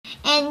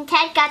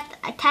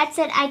Tad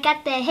said I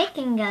got the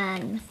chicken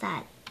gun. What's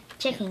that?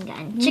 Chicken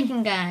gun.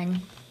 Chicken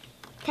gun.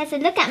 Tad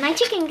said, look at my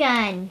chicken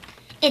gun.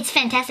 It's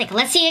fantastic.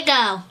 Let's see it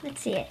go.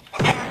 Let's see it.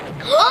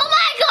 Oh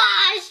my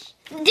gosh!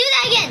 Do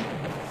that again.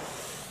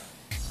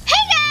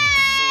 Hey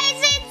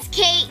guys, it's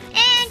Kate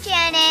and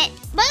Janet.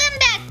 Welcome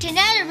back to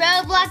another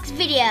Roblox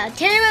video.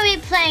 Today we'll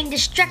be playing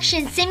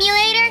Destruction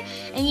Simulator,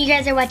 and you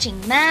guys are watching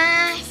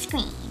my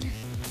screen.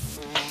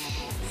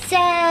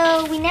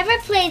 So, we never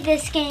played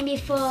this game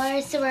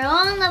before, so we're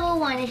all on level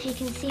 1, if you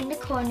can see in the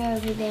corner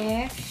over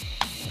there.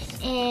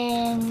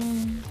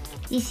 And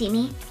you see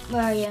me?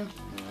 Where are you?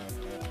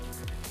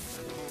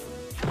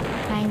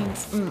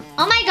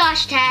 Oh my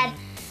gosh, Tad.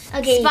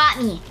 Okay. Spot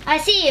me. I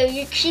see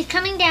you. She's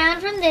coming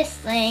down from this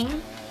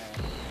thing.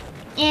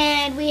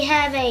 And we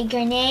have a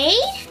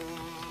grenade.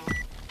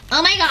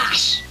 Oh my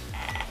gosh.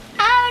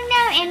 Oh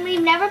no, and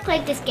we've never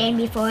played this game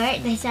before.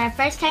 This is our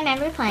first time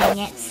ever playing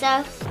it,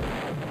 so.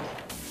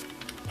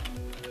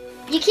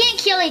 You can't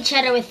kill each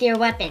other with your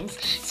weapons.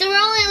 So we're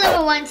only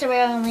level 1, so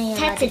we're only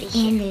allowed to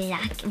in the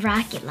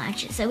rocket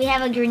launcher. So we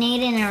have a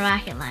grenade and a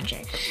rocket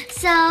launcher.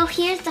 So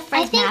here's the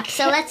first map.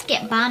 So let's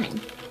get bombing.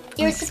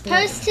 You're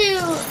supposed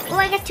to, well,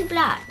 I got 2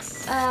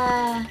 blocks.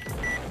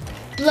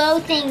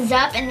 Blow things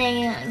up and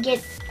then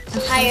get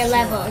higher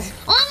levels.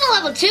 Oh, I'm a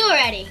level 2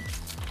 already.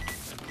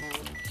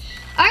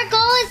 Our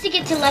goal is to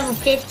get to level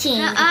 15.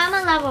 No, I'm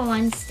a level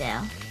 1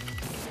 still.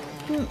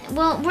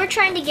 Well, we're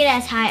trying to get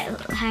as high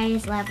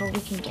as level we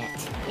can get.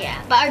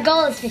 Yeah, but our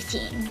goal is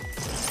 15.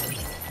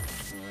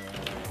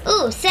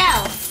 Ooh,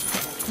 sell.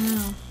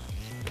 Oh.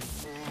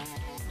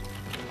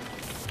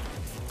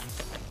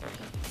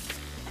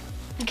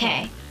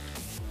 Okay.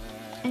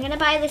 I'm gonna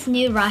buy this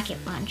new rocket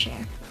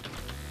launcher.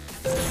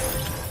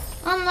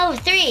 I'm level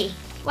 3.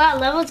 Wow,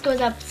 levels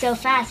goes up so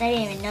fast. I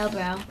didn't even know,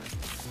 bro.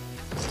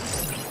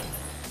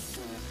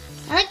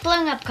 I like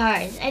blowing up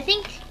cars. I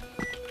think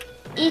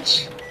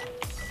each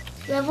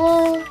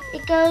level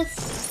it goes,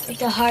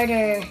 the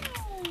harder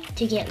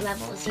to get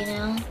levels, you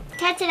know?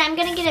 Tad said I'm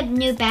gonna get a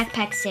new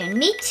backpack soon.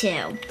 Me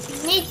too.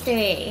 Me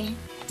 3.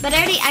 But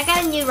I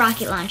got a new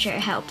rocket launcher.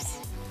 It helps.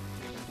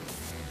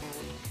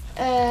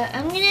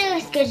 I'm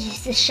gonna go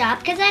to the shop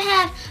because I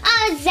have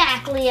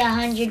exactly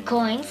 100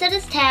 coins. So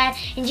does Tad,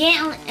 and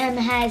Janet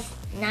has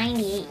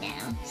 98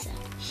 now. So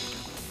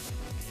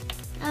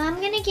I'm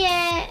gonna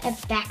get a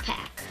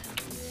backpack.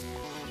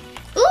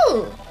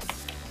 Ooh,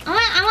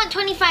 I want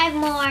 25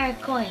 more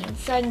coins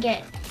so I can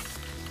get.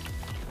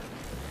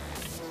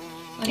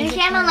 Okay,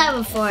 I'm on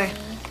level 4.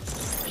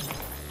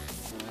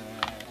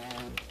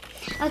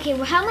 Okay,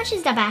 well, how much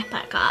does the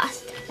backpack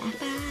cost?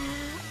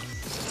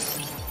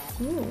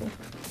 Ooh.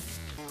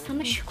 How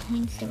much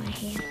coins do I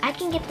have? I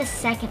can get the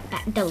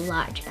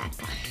large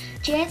backpack.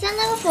 Janet's on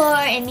level 4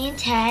 and me and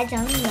Tad's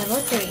on level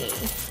 3.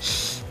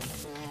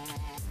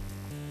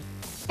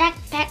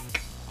 Backpack.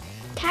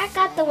 Tad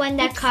got the one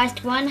that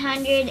cost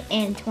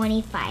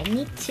 125.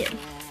 Me too.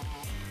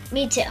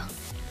 Me too.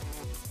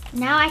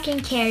 Now I can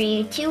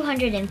carry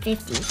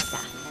 250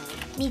 stuff.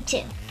 Me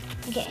too.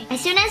 Okay. As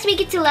soon as we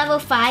get to level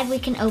 5, we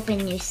can open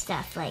new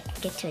stuff, like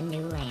get to a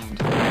new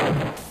land.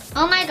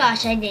 Oh my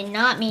gosh, I did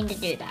not mean to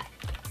do that.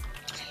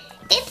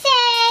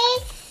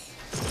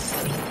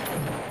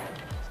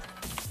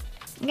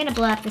 I'm gonna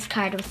blow up this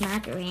card with my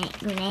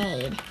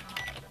grenade.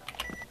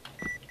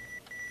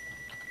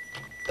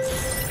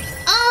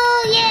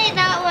 Oh yay,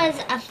 that was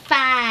a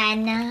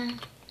fan.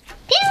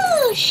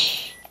 Phew!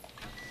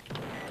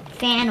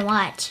 Fan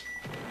what?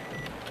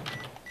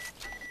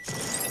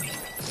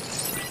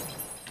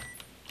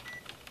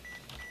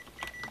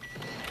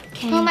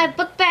 Okay. Well, my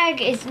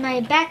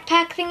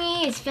backpack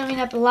thingy is filling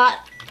up a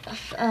lot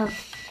of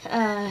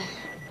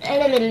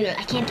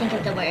I can't think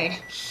of the word.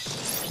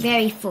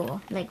 Very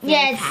full, like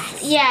very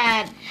fast.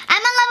 Yeah.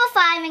 I'm on level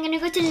 5. I'm gonna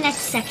go to the next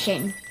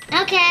section.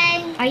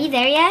 Okay. Are you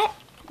there yet?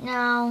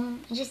 No,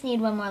 I just need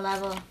one more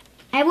level.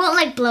 I won't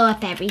like blow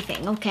up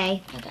everything,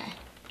 okay? Okay.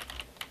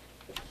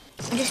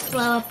 I'll just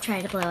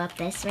try to blow up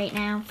this right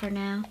now, for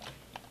now.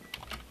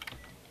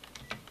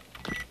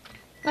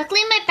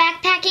 Luckily my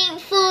backpack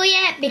ain't full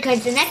yet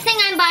because the next thing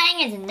I'm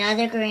buying is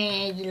another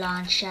grenade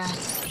launcher.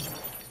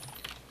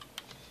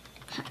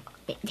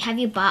 Have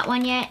you bought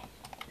one yet?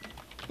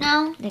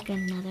 No. Like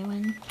another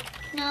one?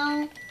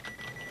 No.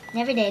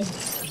 Never did.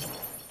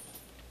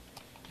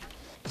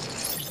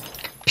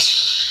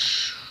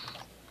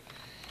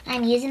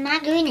 I'm using my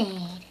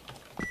grenade.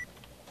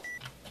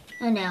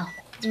 Oh no,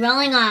 it's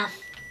rolling off.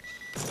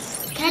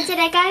 Tad said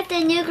I got the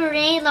new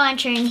grenade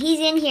launcher and he's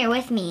in here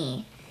with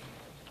me.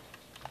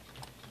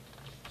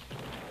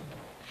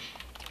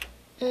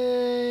 I'm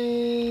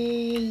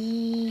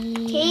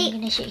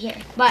gonna shoot here.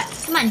 But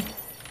come on.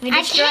 We're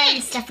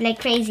destroying stuff like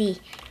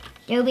crazy.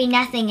 There will be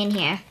nothing in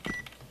here.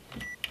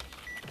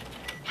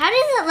 How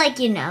does it like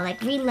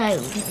reload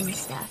and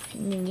stuff?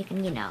 And then you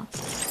can, you know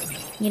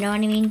what I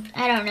mean?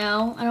 I don't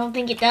know. I don't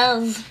think it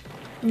does.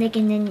 And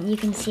then you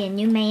can see a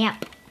new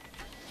map.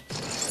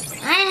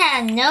 I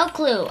have no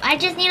clue. I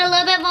just need a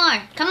little bit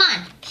more. Come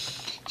on.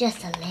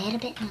 Just a little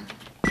bit more.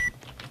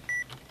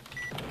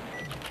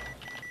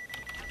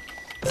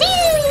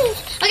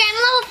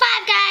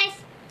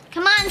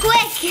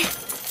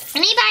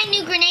 need to buy a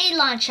new grenade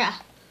launcher.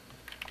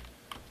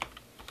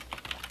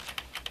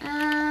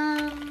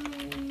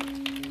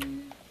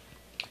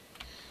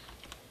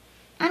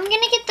 I'm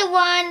gonna get the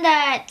one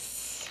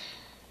that's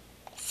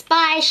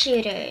spy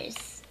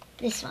shooters.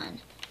 This one.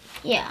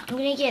 Yeah, I'm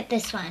gonna get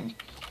this one.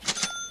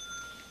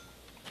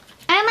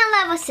 I'm on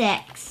level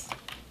 6.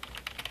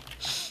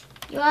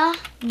 You are?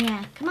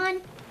 Yeah, come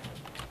on.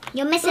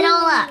 You'll miss it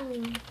all up.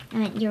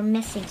 You're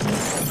missing.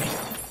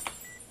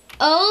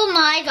 Oh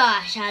my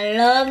gosh, I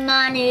love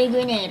my new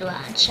grenade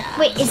launcher.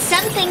 Wait, is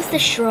some things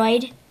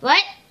destroyed?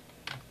 What?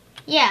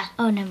 Yeah.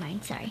 Oh, never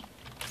mind. Sorry.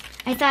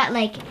 I thought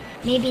like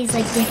maybe it's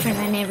like different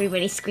on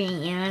everybody's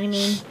screen. You know what I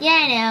mean? Yeah,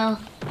 I know.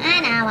 I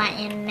know what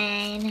you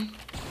mean.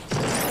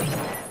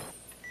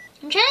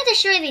 I'm trying to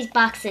destroy these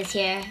boxes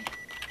here.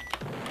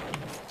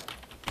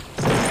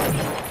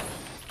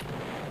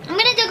 I'm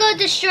gonna go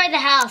destroy the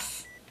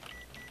house.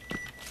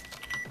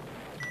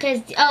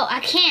 Cause I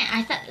can't.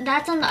 I thought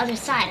that's on the other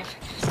side.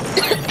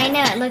 I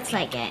know it looks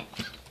like it.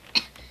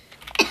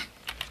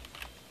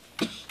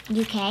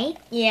 You okay?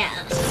 Yeah.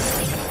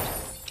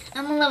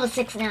 I'm on level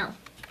 6 now.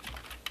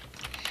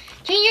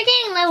 Dude, you're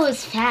getting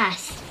levels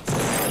fast.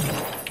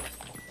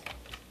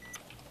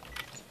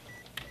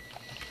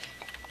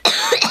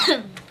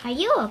 Are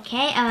you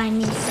okay? Oh, I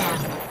need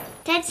stuff.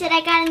 Dad said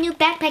I got a new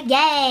backpack.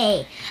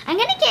 Yay! I'm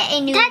gonna get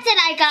a new. Dad said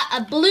I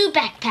got a blue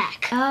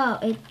backpack. Oh,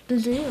 it's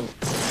blue.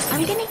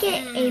 I'm gonna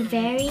get a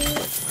very.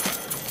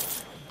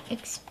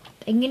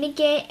 I'm gonna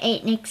get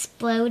an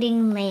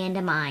exploding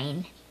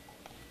landmine.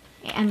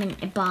 I mean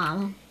a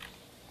bomb.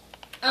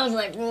 I was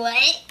like,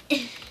 what?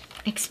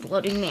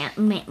 Exploding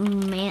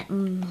Landmine.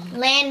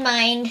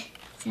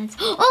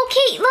 Oh,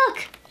 Kate,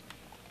 look!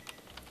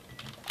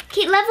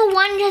 Kate, level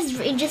 1 has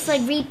just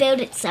like rebuilt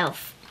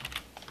itself.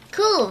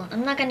 Cool.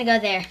 I'm not gonna go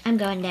there. I'm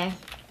going there.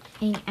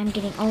 I'm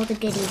getting all the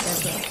goodies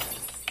over here.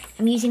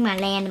 I'm using my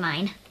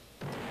landmine.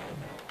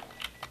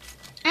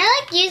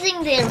 I like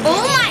using the.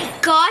 Oh my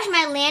gosh,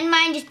 my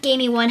landmine just gave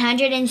me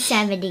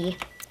 170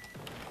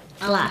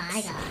 blocks. Oh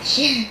my gosh.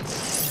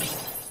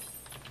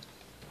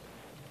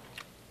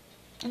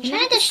 I'm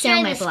trying to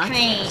destroy this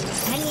crane.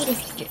 I need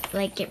to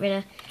like get rid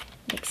of,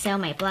 like sell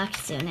my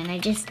blocks soon, and I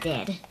just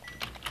did,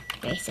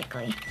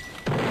 basically.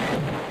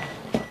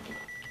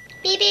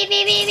 Beep, beep,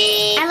 beep, beep,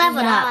 beep. I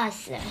leveled up.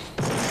 Awesome.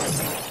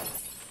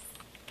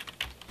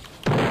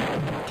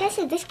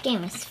 Tessa, this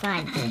game is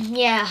fun.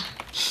 Yeah.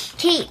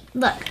 Kate,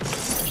 look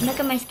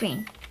at my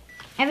screen.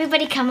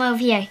 Everybody come over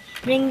here.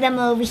 Bring them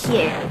over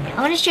here.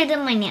 I want to show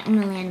them my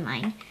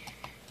landmine.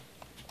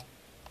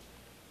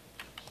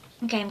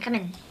 Okay, I'm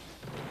coming.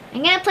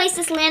 I'm gonna place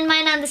this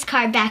landmine on this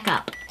car back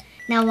up.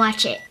 Now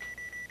watch it.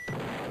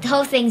 The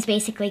whole thing's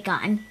basically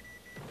gone.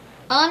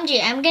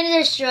 OMG, I'm gonna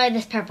destroy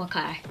this purple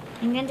car.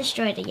 I'm gonna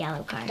destroy the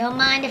yellow car. Don't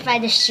mind if I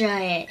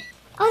destroy it.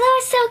 Oh, that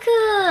was so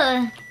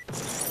cool!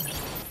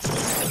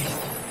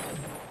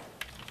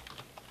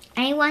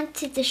 I want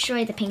to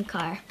destroy the pink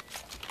car.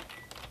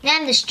 Now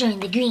I'm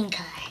destroying the green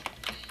car.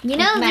 You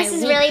know this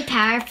is really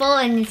powerful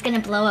and it's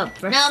gonna blow up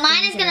first. No,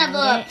 mine is gonna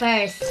blow up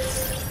first.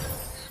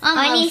 I'm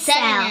I level need 7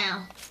 cell.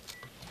 now.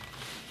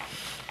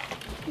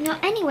 No,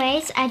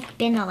 anyways, I've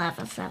been a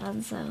level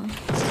 7, so.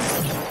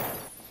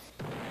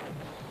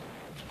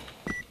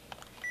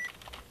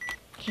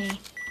 Okay,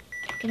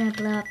 gonna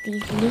blow up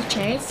these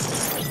bleachers.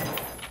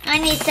 I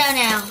need cell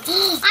now.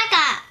 I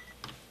got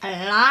a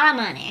lot of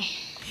money.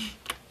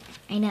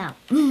 I know.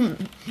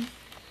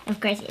 Of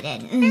course you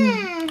did.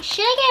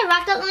 Should I get a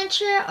rocket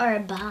launcher or a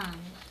bomb?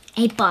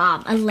 A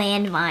bomb, a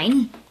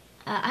landmine.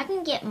 I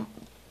can get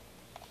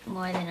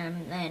more than a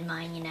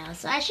landmine, you know.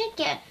 So I should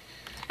get.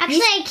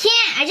 Actually, I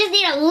can't. I just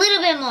need a little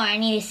bit more. I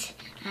need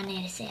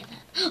to save up.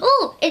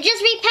 Oh, it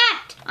just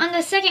repacked on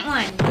the second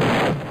one.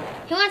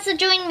 Who wants to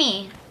join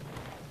me?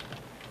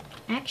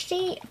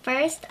 Actually,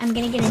 first I'm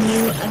gonna get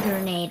a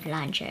grenade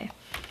launcher.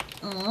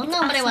 Oh,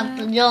 nobody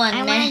wants to join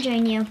I me. want to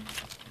join you.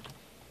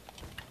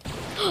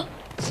 Ooh.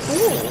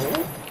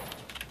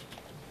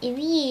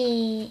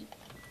 Eee.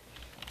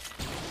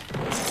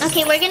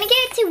 Okay, we're gonna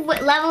get to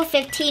level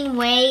 15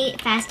 way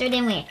faster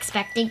than we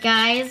expected,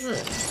 guys.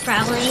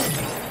 Probably.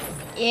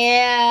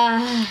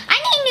 Yeah. I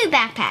need a new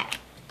backpack.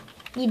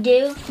 You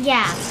do?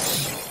 Yeah.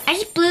 I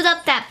just blew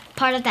up that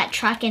part of that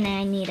truck and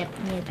I need a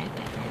new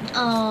backpack now.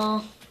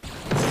 Oh.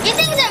 Your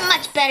things are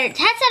much better. Ted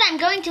said I'm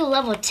going to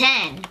level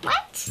 10.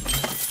 What?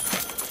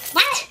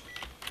 What?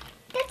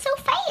 That's so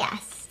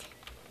fast.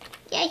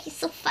 Yeah, he's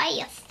so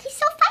fast. He's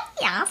so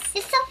fast.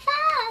 He's so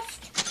fast.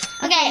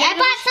 Okay, I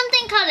bought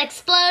something called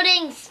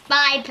Exploding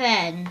Spy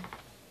Pen.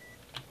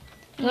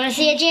 You want to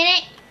see it,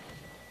 Janet?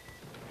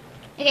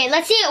 Okay,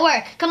 let's see it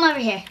work. Come over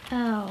here.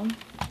 Oh.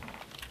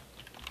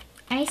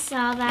 I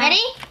saw that.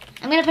 Ready?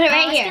 I'm going to put it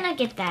right here. I was gonna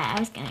get that. I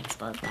was gonna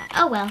explode that.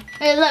 Oh well.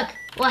 Hey, look.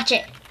 Watch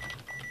it.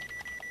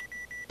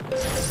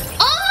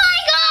 Oh my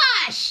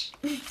gosh!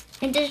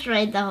 It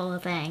destroyed the whole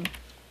thing.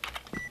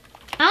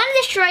 I want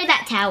to destroy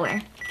that tower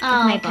with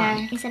my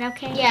bomb. Is that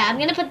okay? Yeah, I'm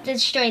going to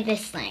destroy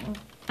this thing.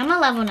 I'm a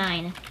level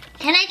 9.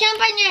 Can I jump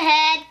on your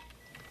head?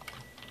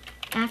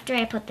 After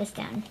I put this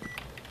down.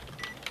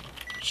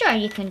 Sure,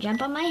 you can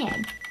jump on my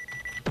head.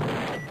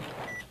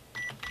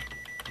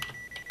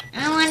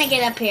 I want to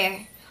get up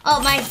here.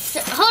 Oh,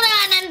 hold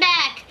on, I'm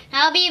back.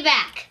 I'll be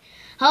back.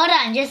 Hold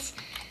on, just...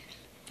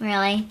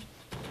 Really?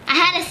 I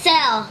had a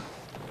cell.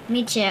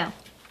 Me too.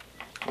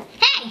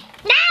 Hey,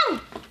 no!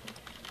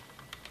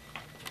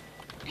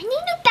 I need a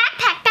new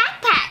backpack.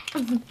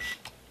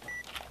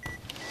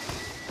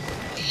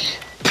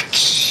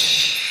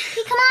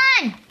 Hey, come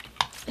on.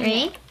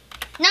 3.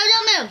 No,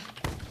 don't move.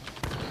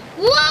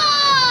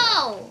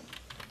 Whoa!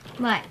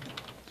 What?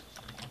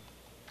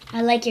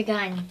 I like your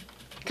gun.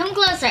 Come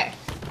closer.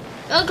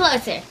 Go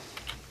closer.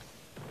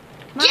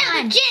 Come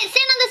on. Jen,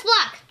 stand on this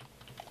block.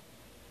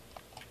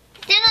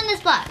 Stand on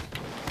this block.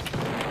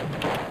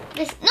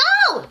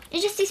 No!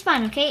 It just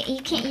despawn, okay?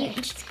 You can't, you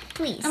just,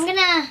 please. I'm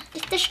gonna...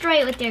 Just destroy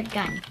it with your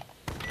gun.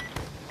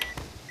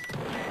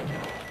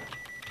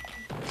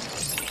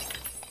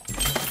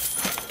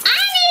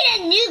 I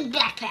need a new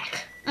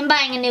backpack. I'm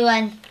buying a new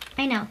one.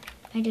 I know.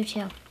 I do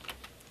too.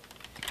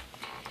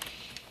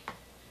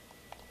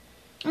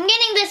 I'm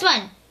getting this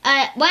one.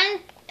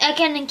 I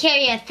can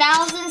carry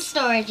 1,000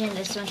 storage in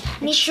this one.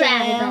 Me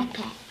Travel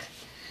too. backpack.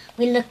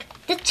 We look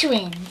the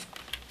twins.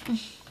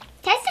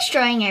 Ted's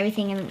destroying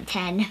everything in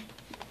 10.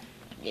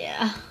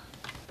 Yeah.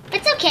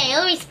 It's okay,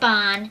 it'll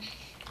respawn.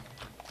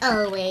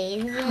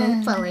 Always.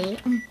 Hopefully.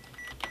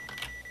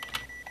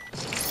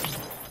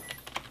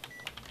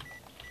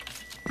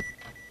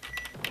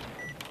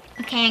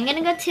 Okay, I'm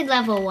gonna go to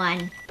level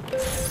 1.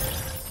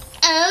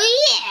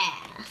 Oh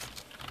yeah.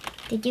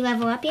 Did you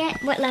level up yet?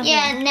 What level?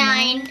 Yeah,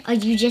 9. Oh,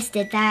 you just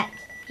did that?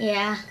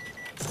 Yeah.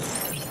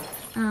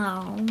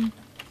 Oh.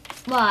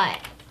 What?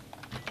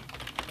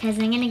 Because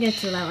I'm gonna go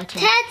to level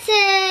 10. Ted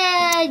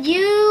said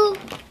you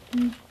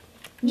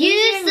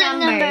use your the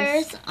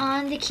numbers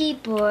on the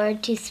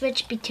keyboard to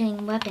switch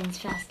between weapons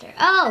faster.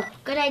 Oh,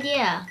 good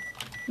idea.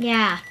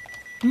 Yeah.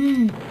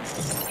 Mm.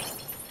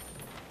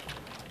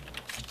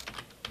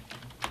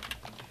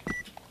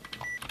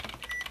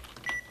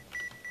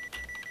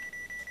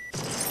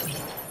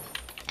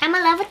 I'm a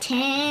level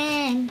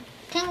 10.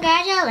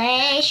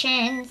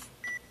 Congratulations.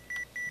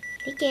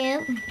 Thank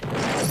you.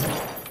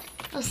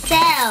 Oh,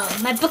 Sal,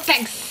 my book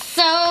bag's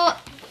so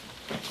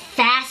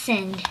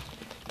fastened.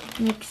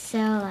 Looks so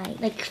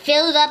Like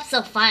filled up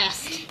so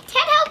fast. 10,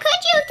 how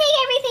could you take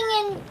everything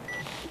in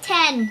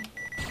 10?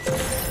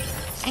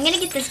 I'm gonna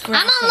get this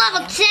grass. I'm on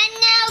level 10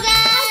 now, guys.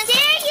 How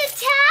dare you,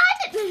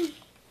 Ted?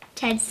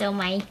 Ted stole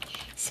my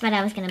spot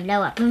I was gonna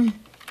blow up.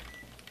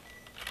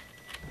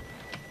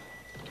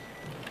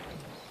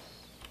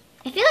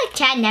 I feel like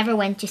Chad never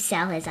went to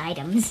sell his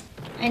items.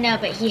 I know,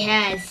 but he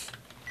has.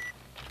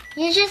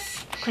 You're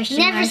just Question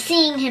never mark.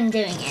 seeing him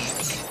doing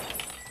it.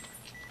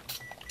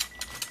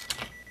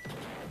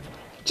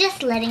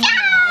 Just letting you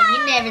know,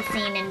 you've never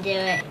seen him do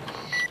it.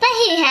 But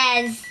he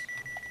has.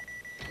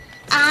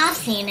 I've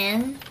seen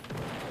him.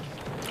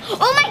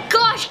 Oh my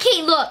gosh,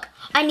 Kate, look!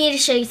 I need to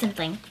show you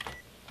something.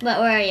 What,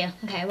 where are you?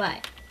 Okay,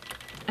 what?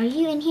 Are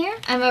you in here?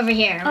 I'm over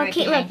here. I'm right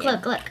Okay, behind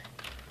look, you. look.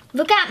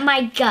 Look at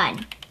my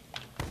gun.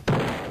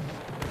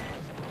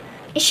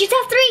 It shoots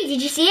out 3.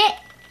 Did you see it?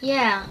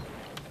 Yeah.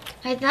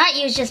 I thought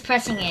you was just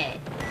pressing it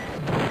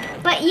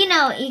But you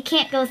know, you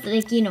can't go through,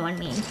 like, you know what I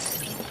mean.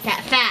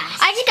 that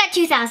fast. I just got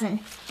 2,000.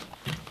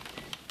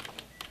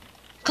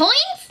 Coins?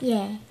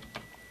 Yeah.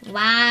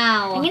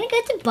 Wow. I'm gonna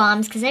go to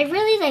bombs because I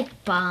really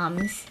like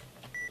bombs.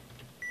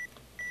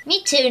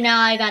 Me too, now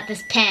I got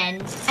this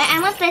pen. I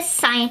want this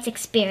science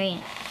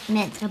experiment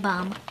a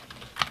bomb.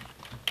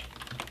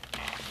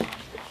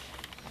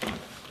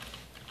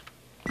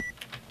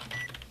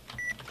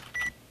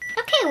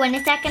 Okay, when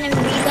is that gonna reload?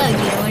 You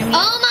know what I mean?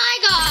 Oh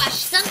my gosh,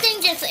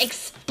 something just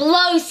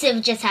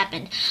explosive just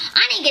happened.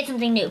 I need to get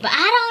something new, but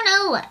I don't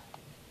know what.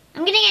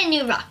 I'm gonna get a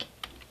new rocket.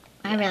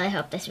 I really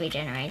hope this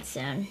regenerates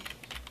soon.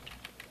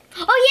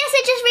 Oh yes,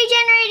 it's just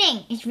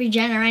regenerating. It's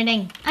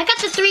regenerating. I got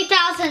the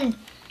 3,000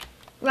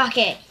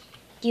 rocket.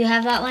 Do you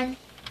have that one?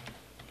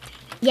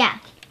 Yeah,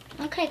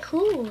 Okay,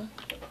 cool.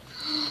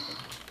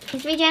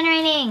 it's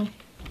regenerating.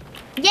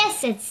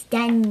 Yes, it's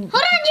done. Hold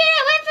on,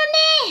 Janet, wait for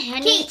me. I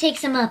need to take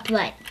some up,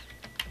 but.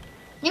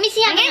 Let me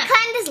see how I'm gonna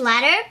climb this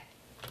ladder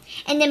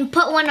and then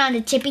put one on the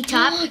tippy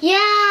top.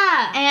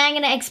 Yeah. And I'm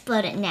gonna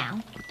explode it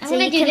now. I'm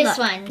gonna you do can this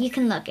look. one. You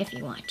can look if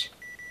you want.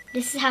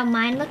 This is how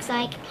mine looks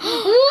like. I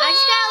I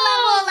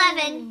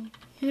just got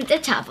level 11. The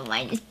top of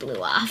mine just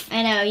blew off.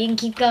 I know, you can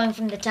keep going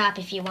from the top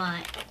if you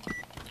want.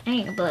 I'm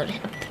gonna blow it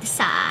up the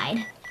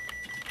side.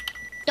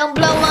 Don't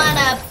blow one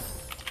up.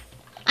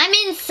 I'm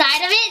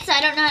inside of it, so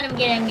I don't know how to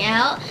get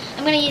out.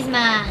 I'm gonna use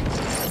my...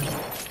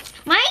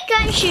 My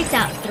gun shoots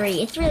out 3.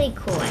 It's really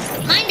cool, I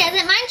think. Mine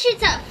doesn't. Mine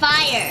shoots out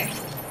fire.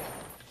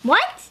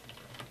 What?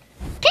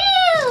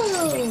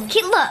 Pew!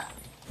 Okay, look.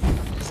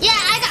 Yeah,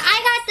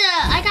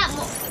 I got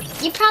more.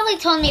 You probably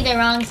told me the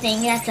wrong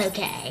thing. That's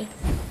okay.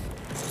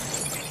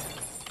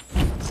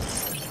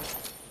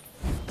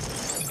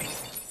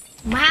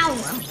 Wow.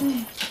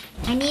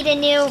 I need a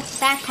new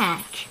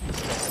backpack.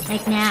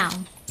 Like now.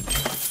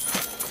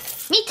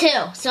 Me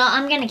too. So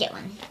I'm gonna get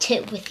one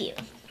too with you.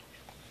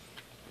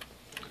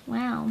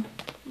 Wow.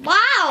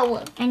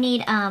 Wow. I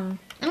need I'm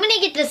gonna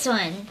get this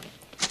one.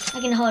 I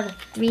can hold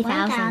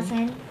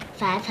 3,000.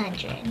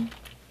 1,500.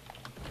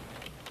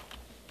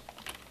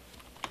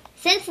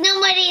 Since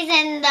nobody's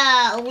in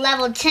the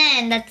level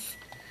 10, that's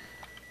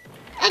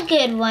a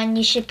good one.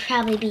 You should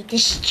probably be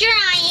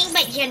destroying,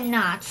 but you're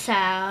not,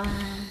 so.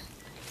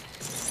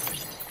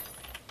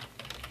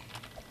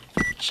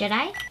 Should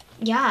I?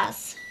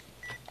 Yes.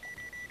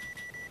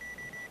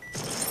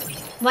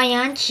 Why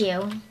aren't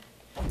you?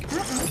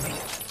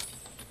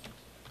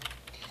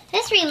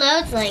 This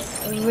reloads like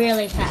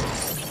really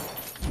fast.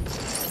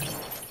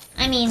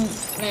 I mean,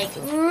 like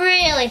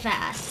really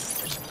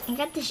fast. I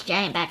got this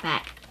giant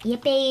backpack.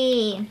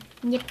 Yippee!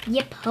 Yip,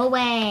 yip,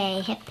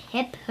 hooray! Hip,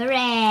 hip,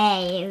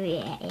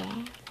 hooray!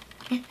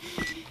 Yeah.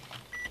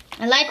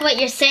 I like what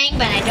you're saying,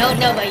 but I don't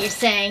know what you're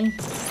saying.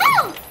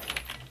 Oh!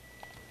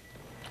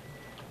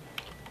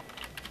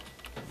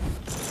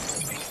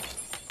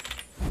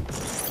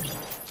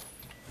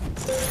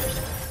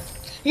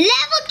 Level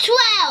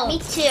 12! Me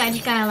too. I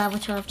just got a level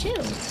 12 too.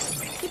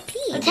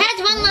 Yippee!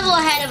 Tad's one level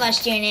ahead of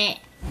us, Janet.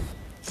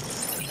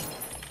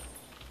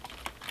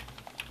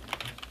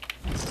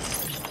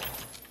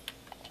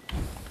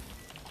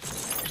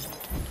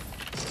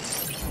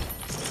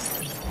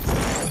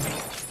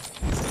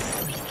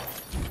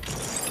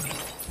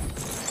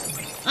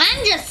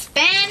 I'm just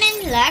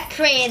spamming like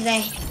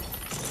crazy.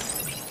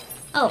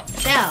 Oh,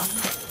 so.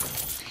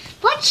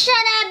 What should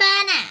I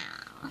buy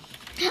now?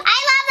 I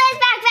love this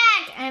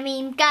backpack! I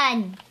mean,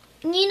 gun.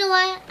 You know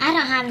what? I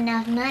don't have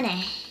enough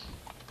money.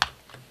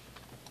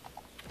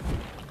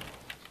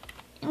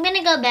 I'm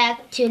gonna go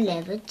back to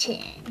level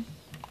 10.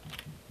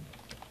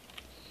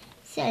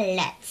 So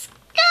let's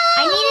go!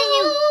 I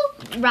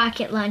need a new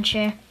rocket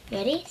launcher.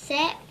 Ready,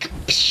 set,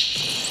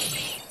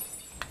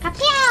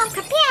 Kapow,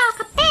 kapow,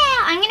 kapow.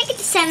 I'm gonna get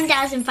the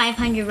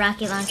 7,500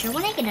 rocket launcher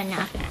when I get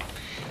enough.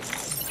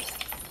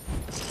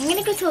 I'm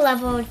gonna go to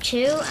level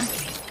 2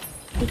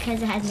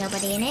 because it has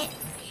nobody in it.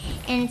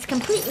 And it's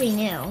completely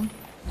new.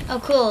 Oh,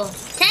 cool.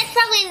 Ted's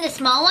probably in the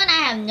small one. I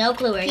have no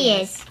clue where he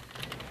is.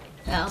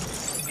 Oh.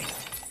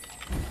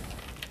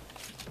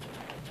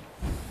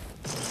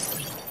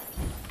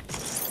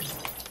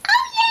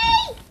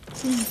 Oh,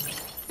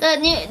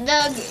 yay!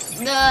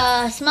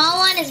 The small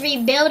one is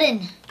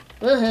rebuilding.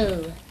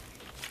 Woohoo.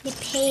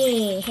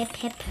 Yippee, hip,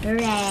 hip,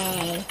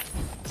 hooray.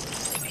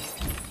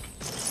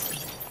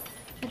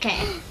 Okay.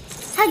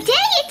 How dare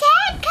you,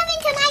 Ted? Come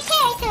into my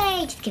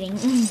territory. Just kidding.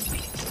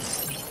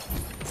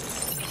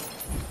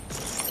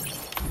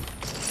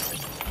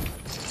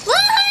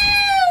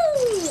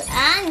 Woohoo!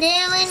 I'm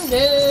doing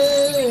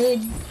good.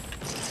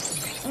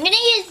 I'm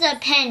gonna use the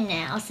pen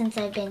now since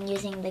I've been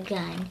using the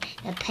gun.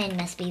 The pen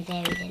must be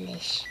very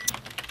delish.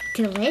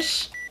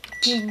 Delish?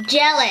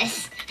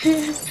 Jealous.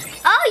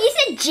 Oh, you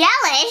said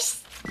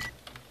jealous.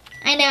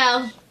 I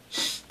know.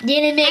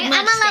 Didn't make much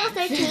I'm on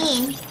sense. level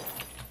 13.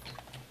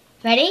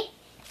 Ready?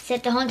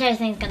 Set the whole entire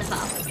thing's gonna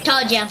fall.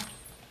 Told you.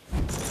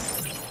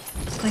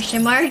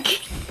 Question mark.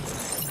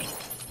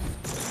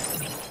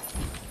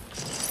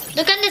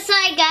 Look on the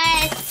side,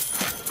 guys.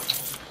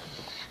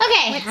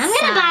 Okay, What I'm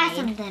gonna buy side?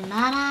 something, but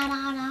I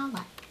don't know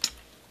what.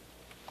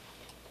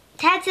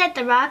 Tad said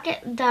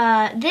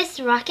this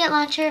rocket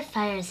launcher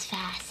fires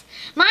fast.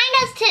 Mine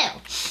does too.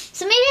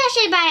 So maybe I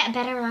should buy a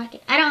better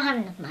rocket. I don't have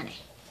enough money.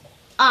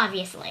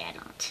 Obviously, I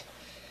don't.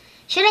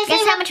 Should I say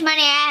Guess how much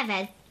money I have,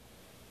 Ed?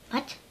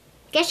 What?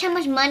 Guess how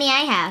much money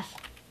I have.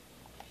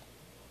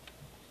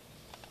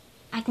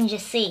 I can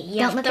just see. You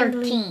Don't have look at the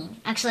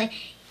 13. Actually,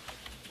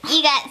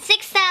 you got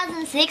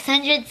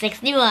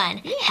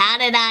 6,661. How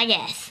did I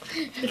guess?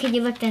 Because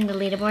you looked on the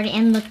leaderboard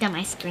and looked on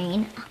my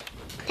screen.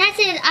 That's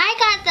it. I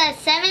got the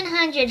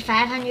 700,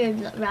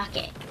 500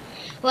 rocket.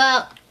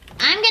 Well,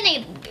 I'm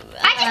gonna.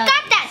 I just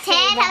got that, save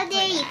Ted. How up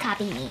dare for you that.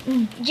 copy me?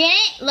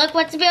 Janet, look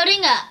what's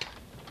building up.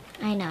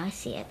 I know, I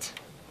see it.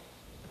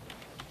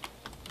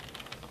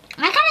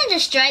 I kind of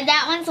destroyed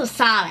that one, so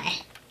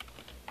sorry.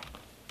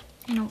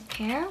 I don't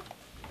care.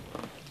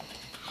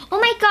 Oh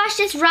my gosh,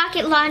 this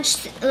rocket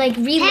launched, like,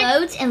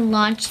 reloads and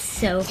launched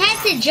so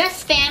fast. Ted said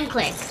just spam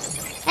click.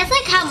 That's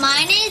like how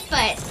mine is,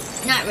 but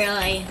not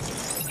really.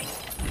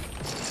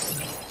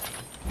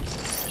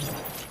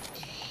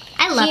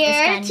 I love Here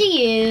this gun. to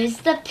use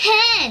the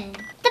pen.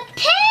 The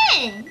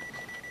pen.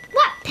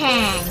 What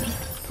pen?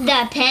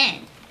 The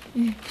pen.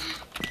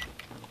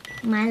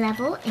 My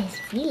level is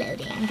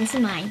reloading. This is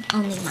mine.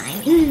 Only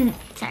mine.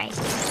 Sorry.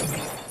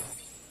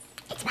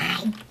 It's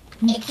mine.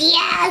 It's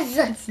yours.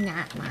 It's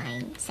not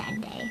mine. Sad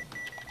day.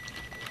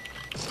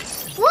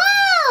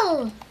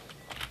 Whoa!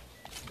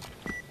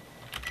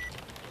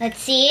 Let's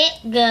see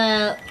it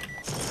go.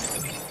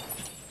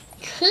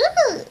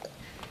 Cool.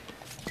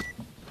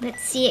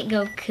 Let's see it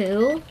go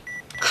cool.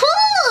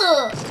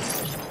 Cool.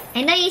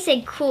 I know you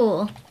said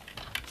cool.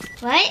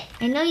 What?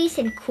 I know you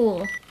said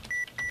cool.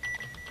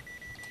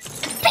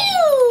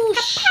 Pew!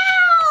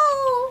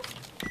 Kapow!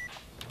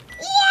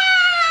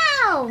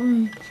 Yow!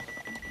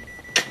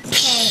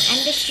 Okay,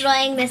 I'm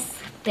destroying this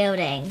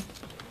building.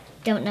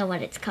 Don't know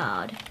what it's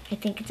called. I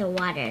think it's a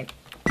water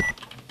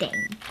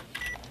thing.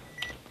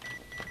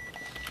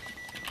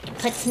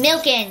 Puts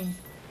milk in.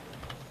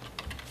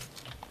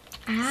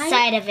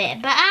 Side of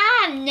it, but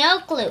I have no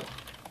clue.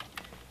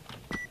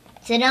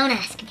 So don't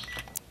ask me.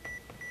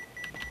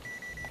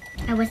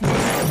 I wasn't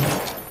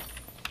asking.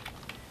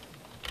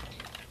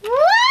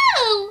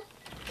 Whoa!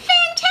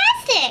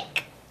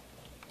 Fantastic!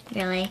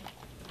 Really?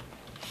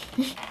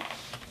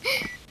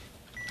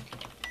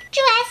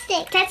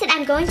 Drastic. That's it.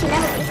 I'm going to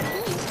level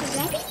 15. You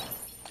ready?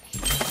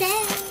 So,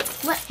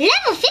 what?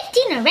 Level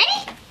 15 already?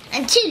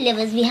 I'm 2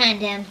 levels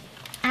behind him.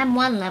 I'm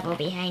 1 level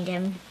behind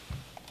him.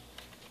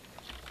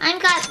 I've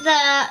got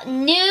the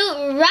new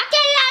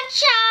rocket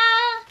launcher.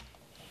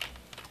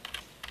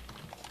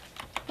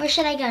 Where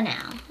should I go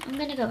now? I'm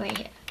gonna go right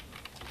here.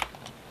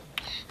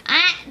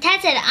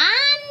 That's it.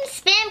 I'm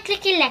spam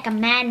clicking like a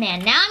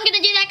madman. Now I'm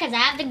gonna do that because I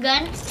have the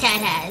gun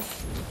Tad has.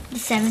 The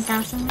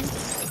 7,000 one?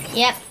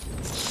 Yep.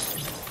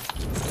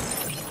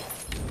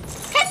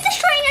 He's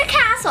destroying a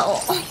castle.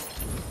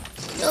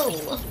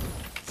 Oh.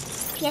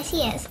 Yes,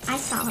 he is. I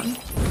saw him.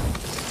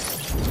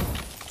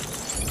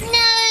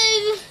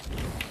 No.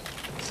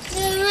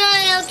 The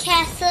royal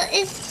castle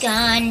is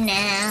gone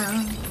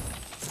now.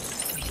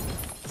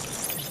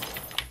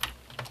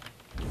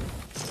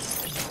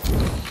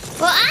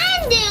 Well,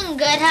 I'm doing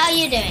good. How are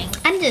you doing?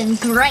 I'm doing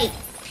great.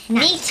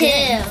 Me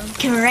too.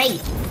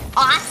 Great.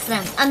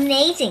 Awesome.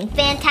 Amazing.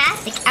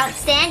 Fantastic.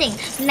 Outstanding.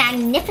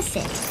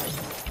 Magnificent.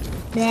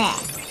 Bleh.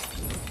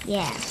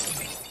 Yeah.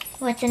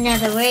 What's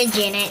another word,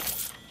 Janet?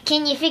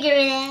 Can you figure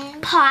it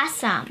out?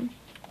 Possum.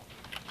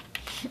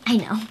 I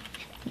know.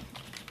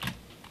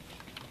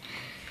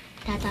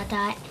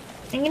 Dot.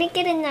 I'm gonna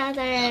get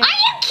another. Are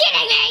you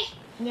kidding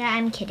me? Yeah,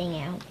 I'm kidding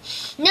you.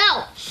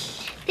 No.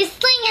 This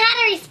thing had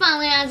to respawn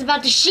when I was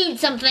about to shoot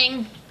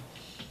something.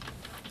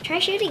 Try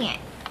shooting it.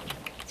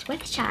 It's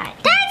worth a shot.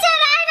 That's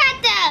it. I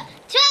got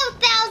the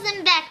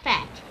 12,000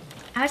 backpack.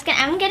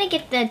 I'm gonna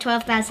get the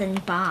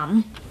 12,000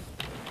 bomb.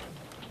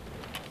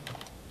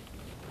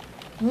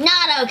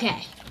 Not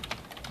okay.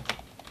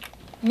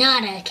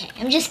 Not okay.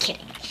 I'm just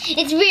kidding.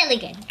 It's really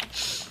good.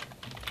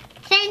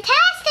 Fantastic.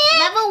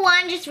 Level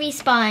 1 just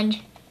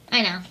respawned.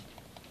 I know.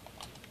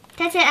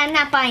 That's it. I'm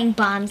not buying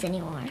bombs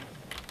anymore.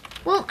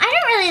 Well, I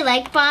don't really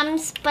like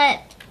bombs, but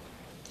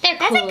They're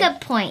that's cool. a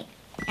good point,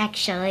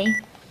 actually.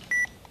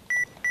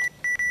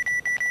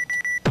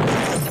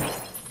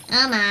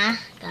 Oh my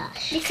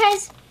gosh.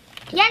 Because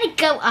you gotta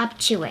go up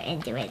to it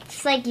and do it.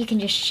 It's like you can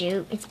just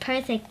shoot. It's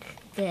perfect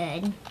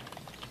good.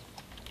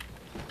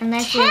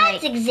 Unless you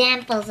Tad's like...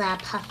 examples are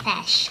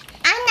profesh.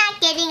 I'm not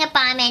getting a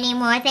bomb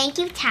anymore. Thank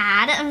you,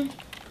 Tad,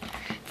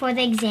 for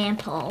the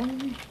example.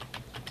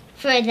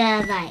 For the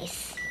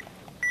advice.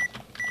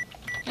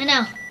 I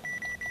know.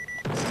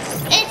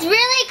 It's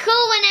really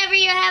cool whenever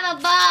you have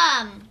a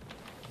bomb.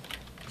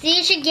 So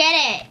you should get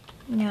it.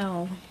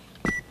 No.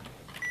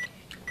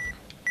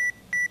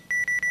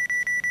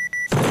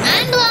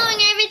 I'm blowing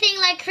everything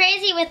like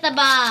crazy with the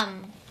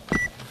bomb.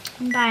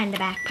 I'm buying the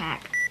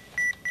backpack.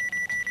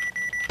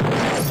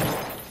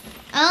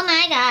 Oh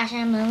my gosh,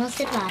 I'm almost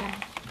at the bottom.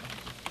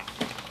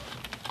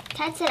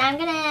 That's it. I'm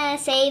gonna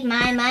save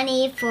my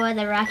money for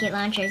the rocket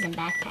launchers and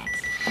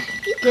backpacks.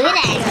 Good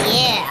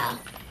idea.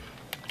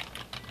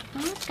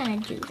 I'm not gonna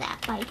do that,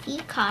 but if you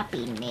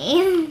copied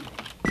me.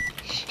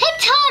 I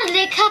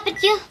totally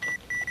copied you.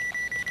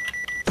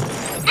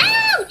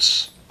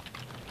 Ouch!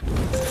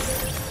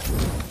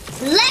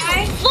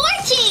 Level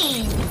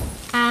 14!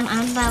 I'm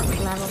about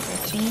level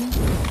 15.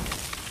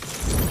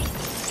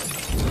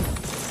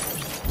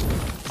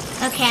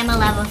 Okay, I'm a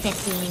level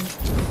 15.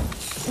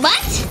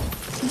 What?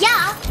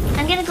 Yeah,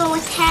 I'm gonna go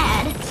with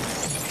Tad.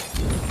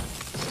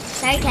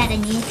 Sorry, Tad, I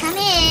need you to come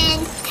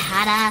in.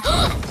 Ta-da.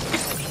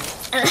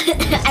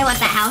 I want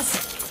that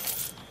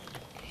house.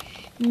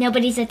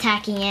 Nobody's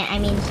attacking it. I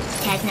mean,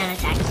 Tad's not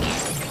attacking it.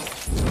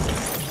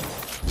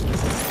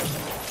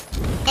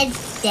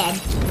 It's dead,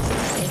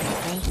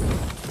 basically.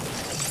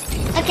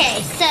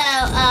 Okay, so,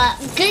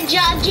 good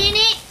job,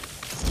 Janet.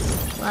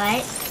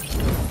 What?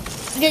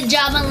 Good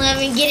job on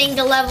getting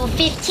to level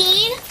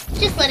 15.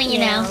 Just letting you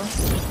know.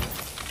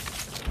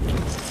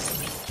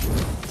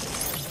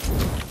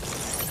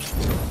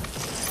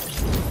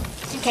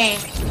 Okay.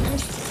 No,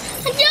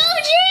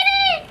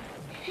 Janet!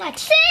 What?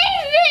 Save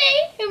me!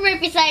 I'm right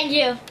beside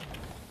you.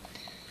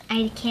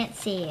 I can't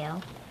see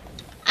you.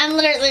 I'm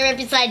literally right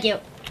beside you.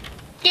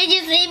 Can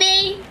you see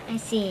me? I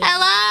see you.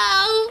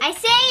 Hello? I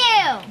see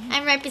you!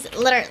 I'm right beside,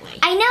 literally.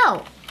 I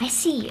know. I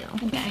see you.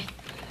 Okay.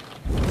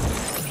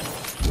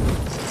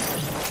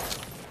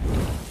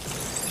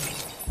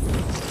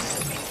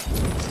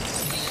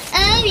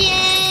 Oh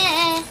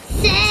yeah,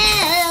 so.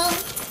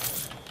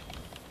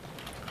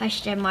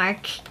 Question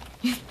mark.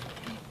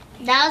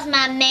 That was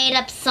my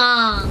made-up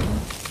song.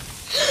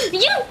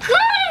 You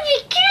gotta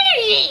be kidding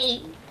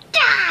me!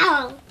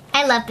 Dow!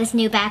 I love this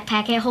new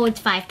backpack. It holds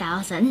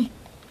 5,000.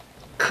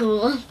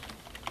 Cool.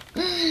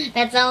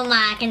 That's all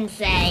I can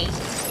say.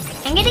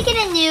 I'm gonna get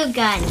a new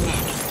gun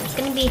next. It's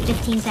gonna be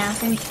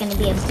 15,000. It's gonna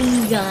be a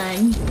big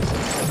gun.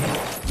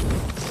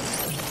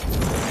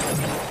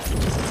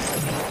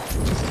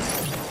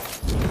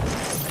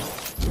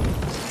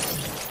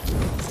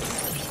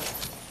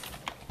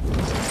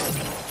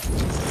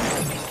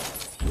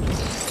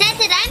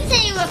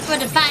 equip for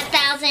the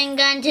 5,000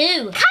 gun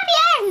too. Come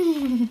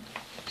here!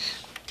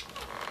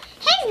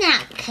 He's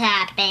not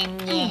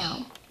clapping I yet.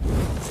 know.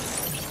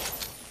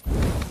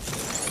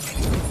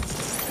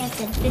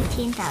 That's a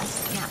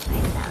 15,000, not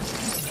 5,000.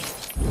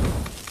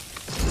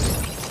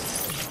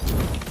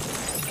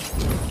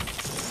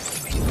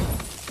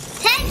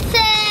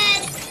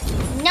 Texas!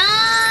 No!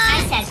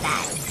 I said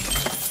that.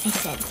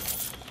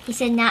 He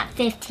said not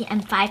 15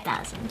 and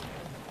 5,000.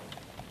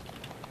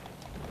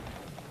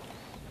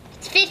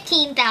 It's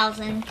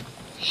 15,000.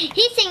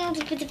 He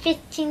sings for the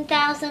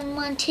 15,000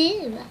 one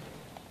too.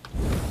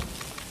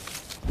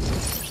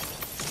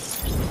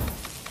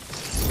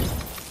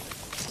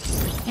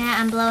 Yeah,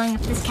 I'm blowing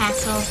up this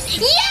castle.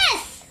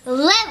 Yes!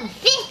 Level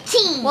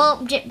 15!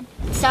 Well,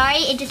 sorry,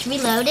 it just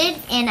reloaded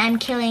and I'm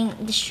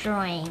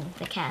destroying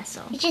the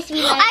castle. You just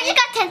reloaded? I just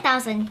got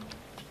 10,000.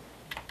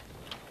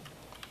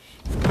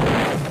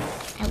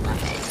 I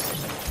love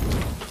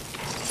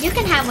it. You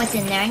can have what's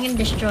in there. I'm going to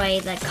destroy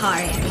the car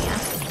area.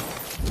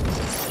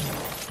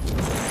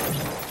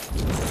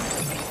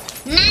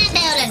 My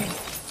building.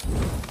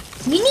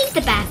 You need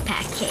the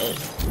backpack, Kate.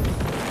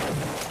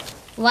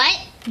 What?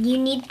 You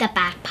need the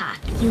backpack.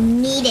 You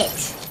need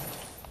it.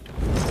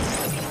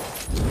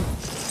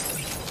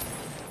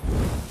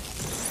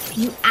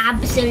 You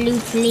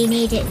absolutely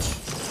need it.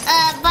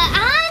 But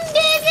I'm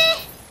busy.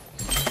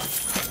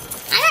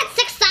 I got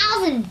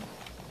 6,000.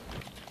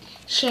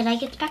 Should I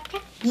get the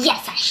backpack?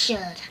 Yes, I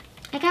should.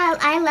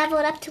 I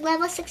leveled up to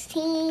level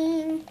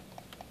 16.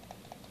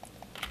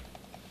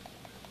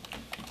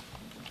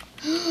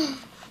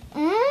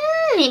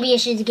 Maybe I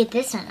should get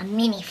this one, a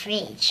mini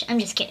fridge. I'm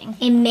just kidding.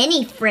 A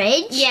mini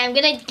fridge? Yeah, I'm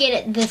gonna get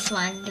it this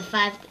one. The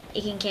 5,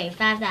 it can carry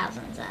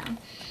 5,000, so.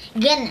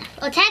 Good enough.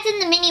 Well, Tad's in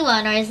the mini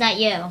one, or is that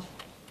you?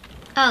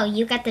 Oh,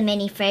 you got the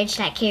mini fridge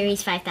that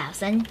carries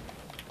 5,000.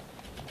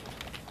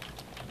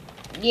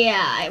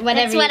 Yeah,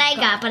 whatever. That's what I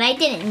got, but I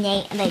didn't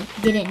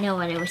didn't know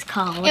what it was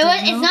called.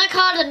 It's not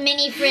called a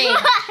mini fridge.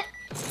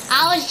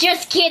 I was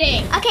just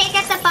kidding. Okay, I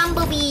got the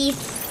bumblebee.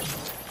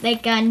 The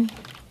gun.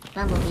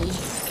 Bumblebee.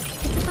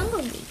 It's a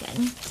bumblebee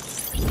gun.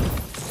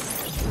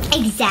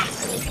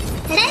 Exactly.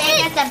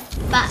 I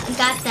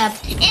got the.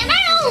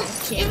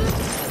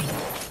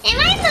 Am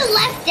I the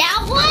left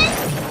out one?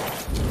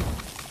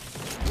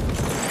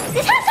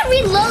 This has to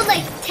reload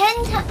like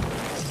 10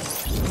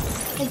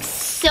 times. Like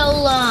so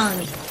long.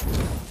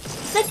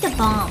 It's like the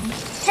bomb.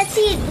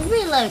 Tetsuya, it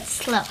reloads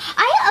slow.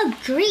 I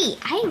agree.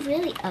 I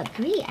really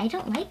agree. I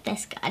don't like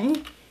this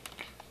gun.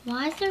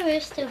 Why is the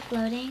roof still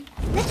floating?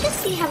 Let's just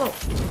see how it...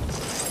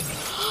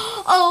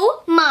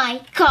 Oh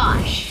my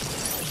gosh.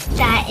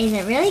 That is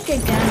a really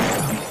good gun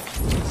though.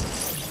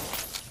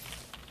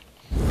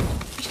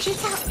 It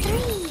shoots out 3.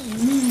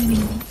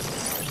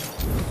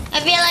 I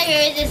feel like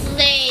it just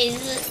lays.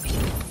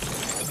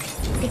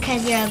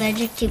 Because you're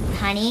allergic to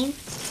honey.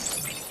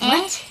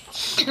 What?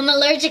 I'm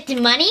allergic to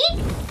money?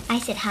 I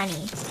said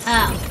honey.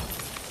 Oh.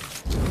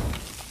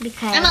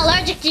 Because... I'm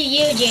allergic to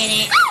you,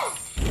 Janet.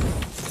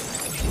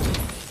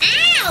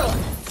 Ow!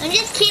 I'm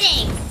just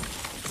kidding.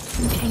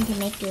 I'm trying to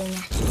make doing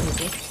that to you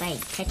just by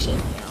touching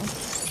you.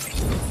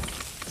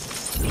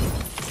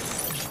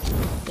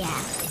 Yeah.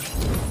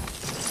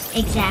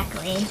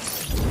 Exactly.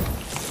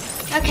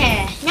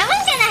 Okay, now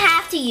I'm gonna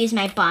have to use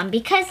my bomb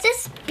because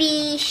this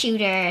bee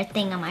shooter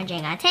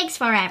thingamajigga takes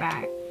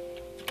forever.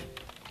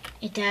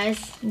 It does?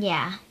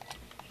 Yeah.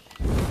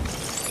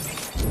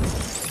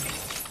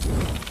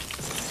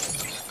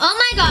 Oh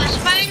my gosh,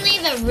 finally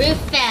the roof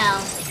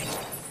fell.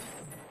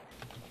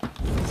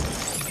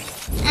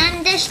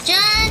 I'm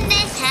destroying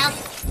this house.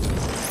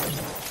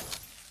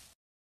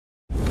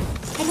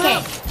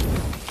 Okay.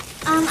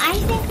 I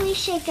think we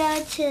should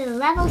go to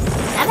level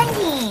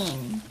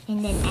 17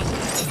 and then end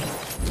it.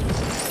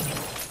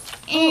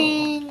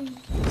 And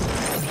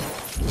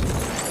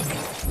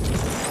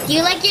do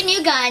you like your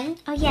new gun?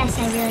 Oh yes,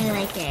 I really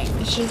like it.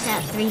 It shoots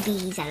out 3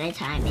 bees at a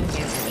time and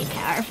they're really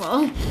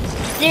powerful.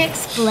 They're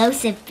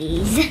explosive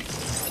bees.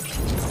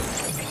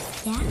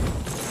 Yeah?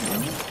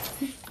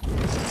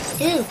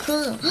 Ooh,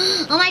 cool.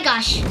 Oh my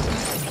gosh. It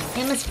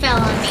almost fell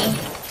on me.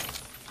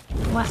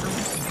 What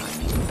almost fell on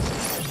you?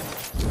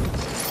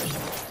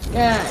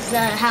 The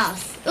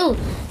house. Ooh.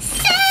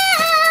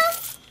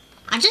 Sell!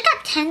 I just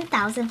got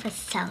 10,000 for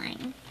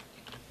selling.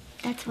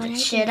 That's what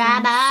Should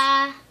I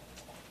buy?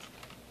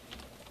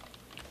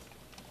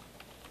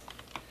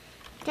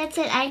 That's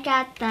it. I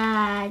got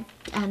the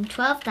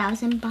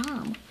 12,000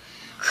 bomb.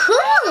 Cool.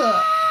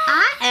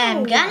 I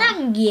am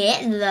gonna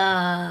get the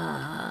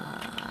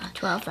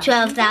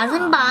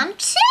 12,000 bomb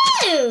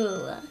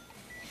too.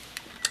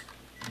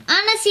 I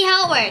wanna see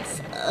how it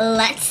works.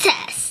 Let's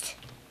test.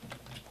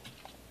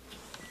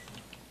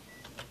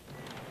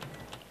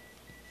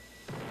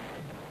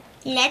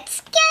 Let's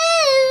go.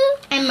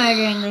 I'm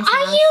murdering this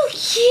Are house. you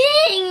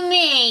kidding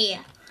me?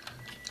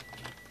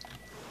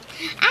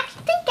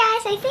 Actually,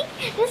 guys, I think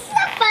this is a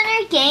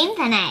funner game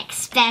than I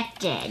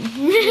expected.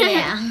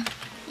 Yeah.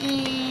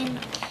 And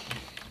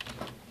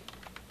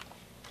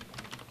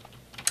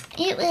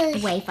it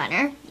was way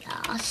funner.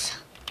 yes.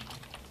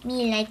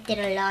 Me liked it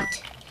a lot.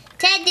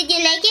 Ted, did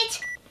you like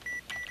it?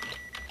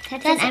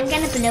 Ted said, I'm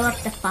gonna blow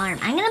up the farm.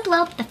 I'm gonna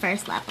blow up the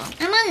first level.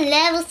 I'm on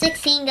level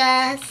 16,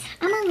 guys.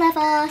 I'm on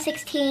level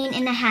 16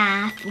 and a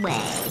half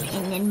way,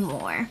 and then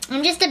more.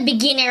 I'm just a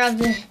beginner of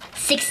the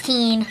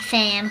 16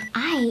 fam.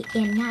 I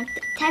am not.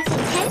 Ted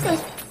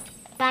goes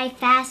by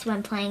fast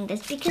when playing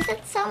this because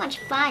it's so much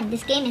fun.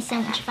 This game is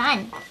so much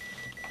fun.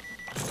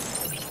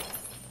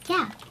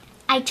 Yeah,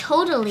 I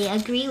totally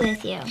agree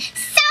with you.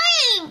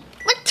 Same!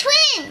 We're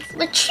twins!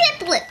 We're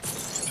triplets!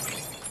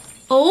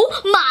 Oh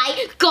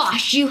my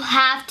gosh, you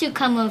have to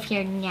come over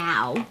here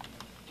now.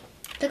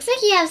 Looks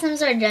like you have some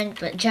sort of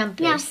jump boost.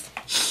 Yeah.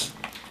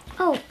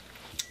 Oh,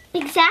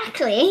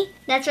 exactly.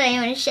 That's what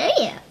I want to show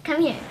you.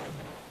 Come here.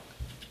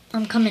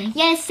 I'm coming. You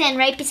gotta stand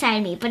right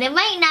beside me, but it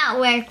might not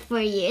work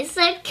for you.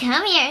 So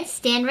come here,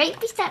 stand right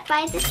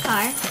by this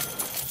car.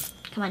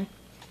 Come on.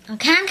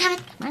 Okay, I'm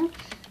coming.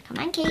 Come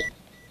on, Kate.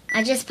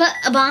 I just put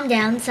a bomb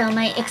down, so it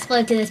might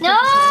explode to this. No!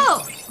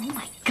 Oh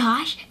my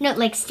gosh. No,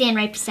 like stand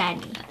right beside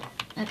me.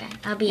 Okay,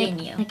 I'll be in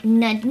you. Like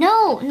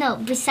no,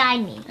 beside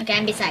me. Okay,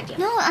 I'm beside you.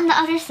 No, on the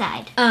other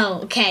side.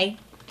 Oh, okay.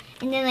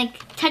 And then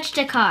like touch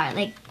the car,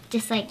 like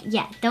just like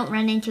yeah. Don't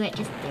run into it.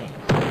 Just do it.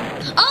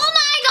 Oh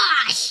my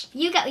gosh!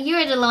 You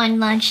were the one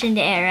launched in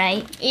the air,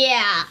 right?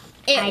 Yeah,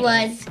 it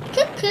was.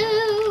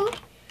 Cuckoo.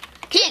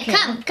 Here,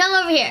 come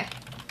over here.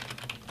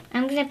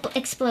 I'm gonna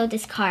explode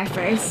this car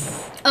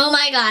first. Oh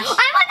my gosh!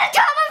 I'm on the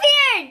top of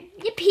here.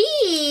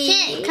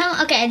 Yippee!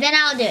 Come. Okay, then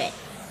I'll do it.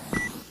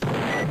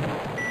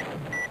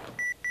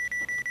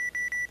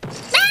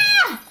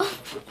 Oh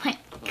my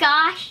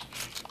gosh.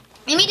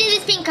 Let me do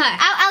this pink car.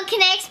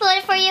 Can I explode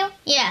it for you?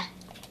 Yeah.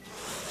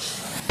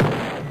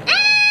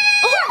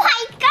 Oh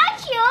my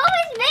gosh, you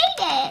almost made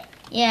it.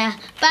 Yeah,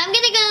 but I'm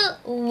gonna go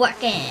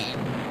working.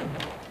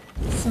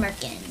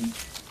 Smirking.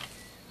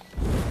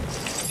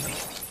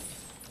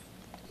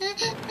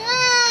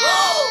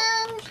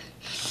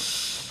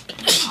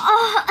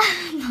 Oh,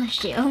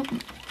 bless you.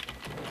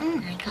 Oh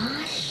my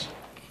gosh.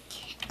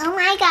 Oh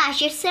my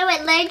gosh, you're so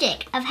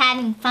allergic of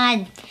having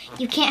fun.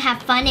 You can't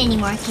have fun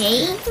anymore,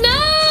 Kate. No!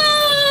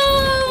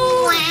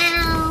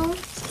 Wow.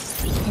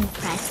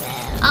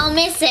 Impressive. I'll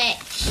miss it.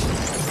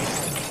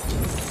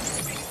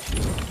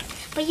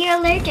 But you're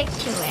allergic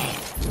to it.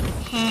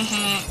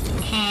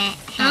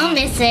 I'll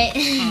miss it.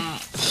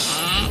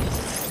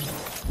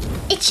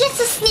 It's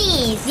just a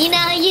sneeze. You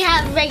know, you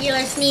have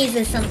regular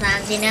sneezes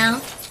sometimes, you know?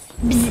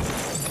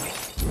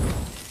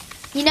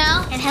 You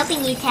know? I'm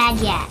helping you, Tad.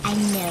 Yeah, I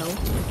know.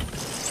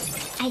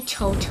 I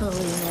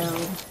totally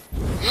know.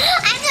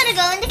 I'm gonna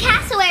go in the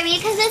castle area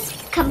because it's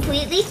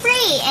completely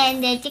free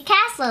and the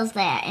castle's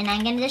there and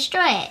I'm gonna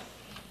destroy it.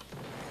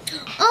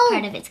 Oh.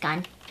 Part of it's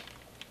gone.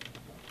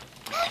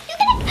 No!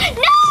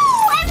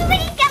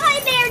 Everybody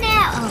died there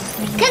now! Oh,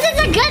 because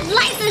it's a good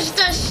license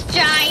to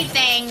destroy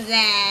things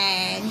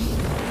then.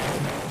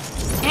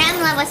 And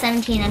I'm level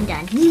 17, I'm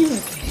done. I'm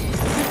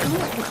going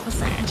like level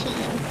 17.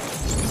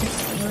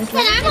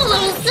 And I'm a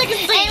level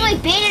 16. Anyway,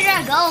 beat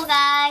our goal,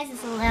 guys.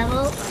 It's a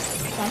level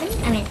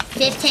 7? I mean,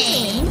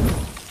 15.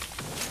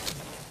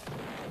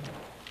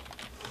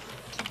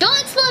 Don't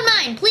explode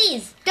mine,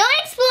 please. Don't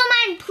explode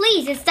mine,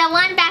 please. It's the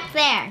one back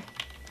there.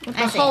 With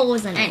the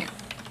holes in it. I know.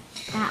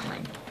 That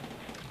one.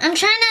 I'm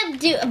trying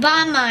to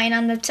bomb mine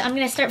on the. I'm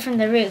gonna start from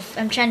the roof.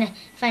 I'm trying to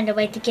find a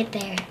way to get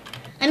there.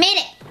 I made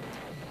it.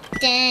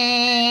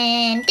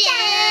 Dun,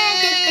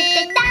 dun,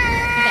 dun,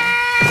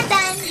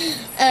 dun.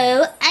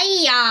 Oh,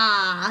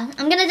 ayah!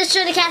 I'm gonna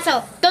destroy the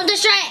castle. Don't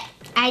destroy it.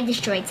 I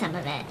destroyed some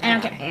of it. I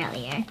don't care.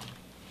 Earlier.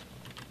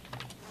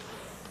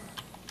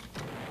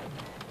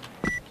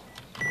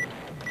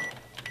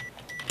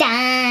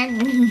 Done.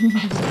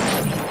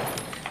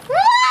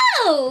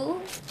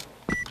 Whoa!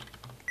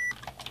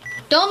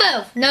 Don't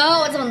move.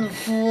 No, it's on the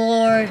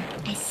floor.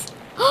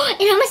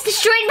 It almost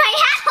destroyed my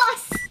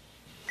house.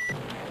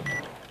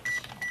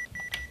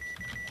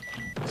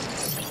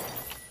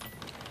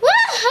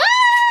 Woohoo!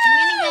 I'm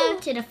gonna go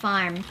to the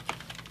farm. To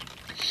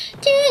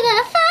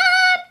the farm.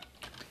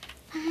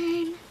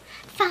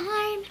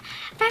 Farm.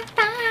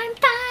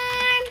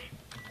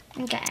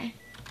 Okay.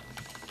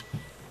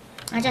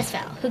 I just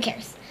fell. Who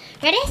cares?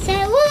 Ready,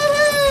 set,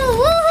 woohoo!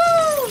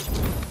 Woohoo!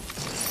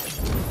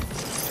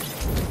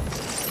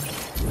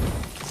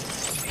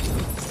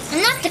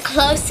 I'm not the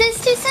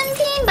closest to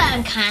 17, but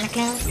I'm kind of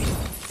close.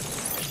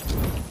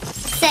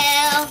 So,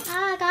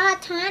 I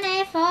got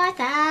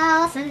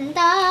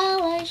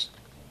 $24,000.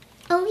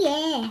 Oh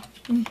yeah.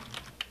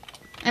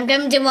 I'm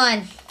going to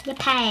one. You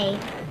pay.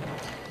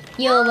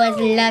 You always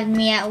loved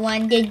me at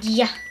one, did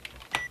ya?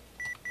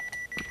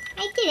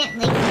 I didn't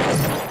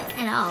like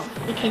you at all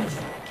because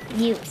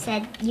you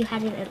said you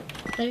had an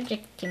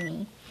allergic to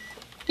me.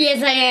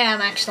 Yes, I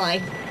am,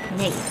 actually.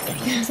 No,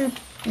 you don't.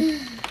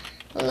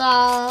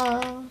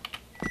 Lol.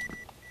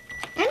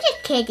 I'm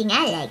just kidding.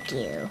 I like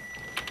you.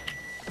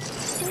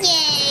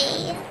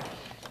 Yay.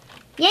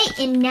 Yay,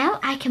 and now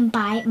I can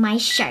buy my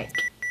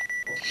shark.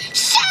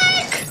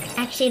 Shark!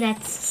 Actually,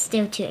 that's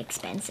still too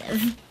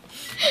expensive.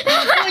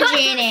 Poor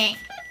Janet.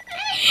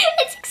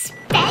 It's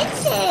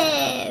expensive.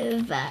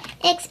 but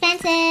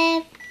expensive.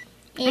 I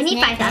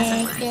need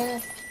 5,000 more.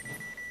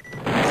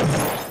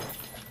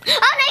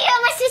 Oh no, you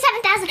almost do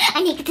 7,000.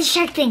 I need to get the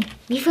shark thing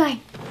before. And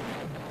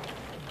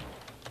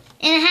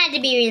it had to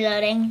be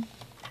reloading.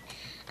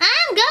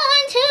 I'm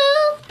going to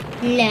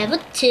level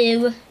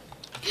 2. Ah!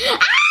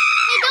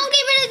 Hey, don't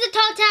get rid of the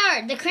tall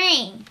tower, the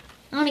crane.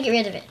 I want to get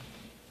rid of it.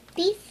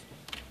 Please?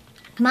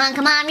 Come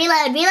on,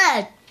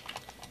 reload.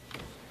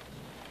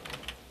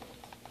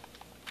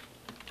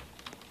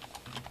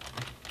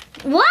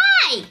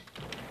 Why?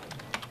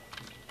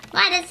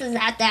 Why does this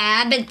have to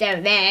happen to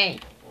me?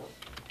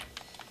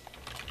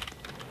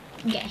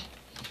 Okay.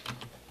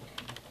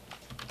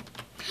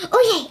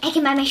 Oh yay, I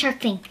can buy my shark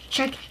thing.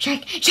 Shark.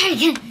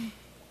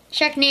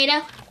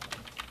 Sharknado.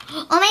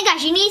 Oh my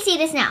gosh, you need to see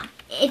this now.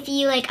 If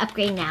you like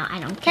upgrade now, I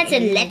don't care. That's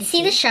it. Let's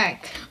see the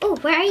shark. Oh,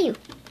 where are you?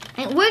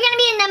 We're gonna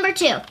be in number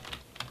 2.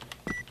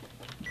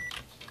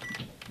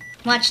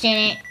 Watch,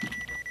 Janet.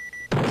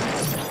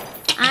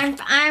 Arm.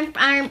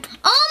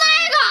 Oh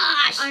my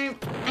gosh! I'm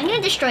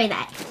gonna destroy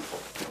that.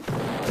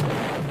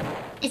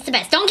 It's the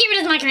best. Don't get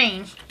rid of my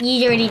crane.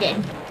 You already did.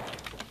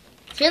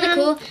 It's really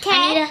cool.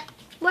 Ted,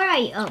 where are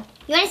you? Oh,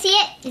 you wanna see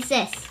it? It's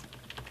this.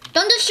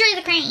 Don't destroy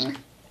the crane.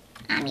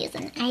 I'm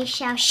using it. I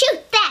shall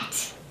shoot that.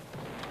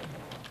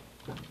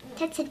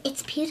 Ted said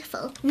it's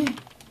beautiful.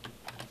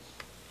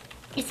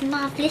 It's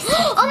marvelous.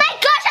 Oh my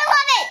gosh, I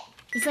love it!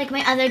 It's like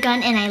my other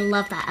gun, and I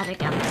love that other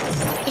gun.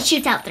 It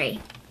shoots out 3.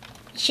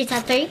 Shoots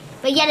out 3?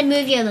 But you gotta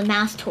move your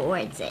mouse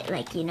towards it,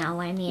 like, you know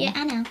what I mean? Yeah,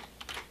 I know.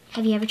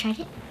 Have you ever tried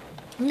it?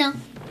 No.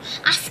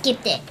 I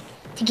skipped it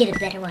to get a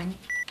better one.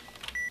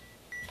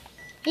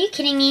 Are you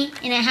kidding me?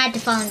 And it had to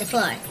fall on the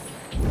floor.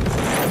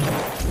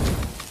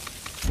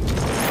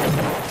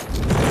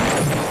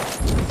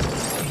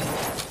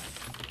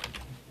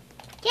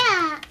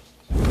 Yeah.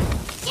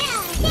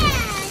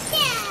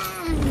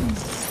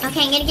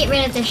 Okay, I'm gonna get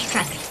rid of this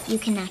truck. You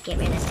cannot get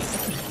rid of it.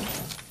 It's mine.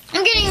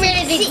 I'm getting rid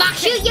of these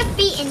boxes. Shoot your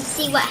feet and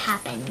see what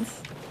happens.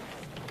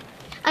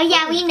 Oh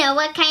yeah, we know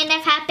what kind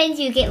of happens.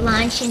 You get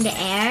launched in the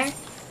air.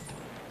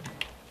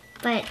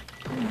 But,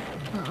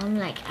 well, I'm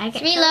like, I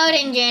get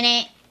Reloading,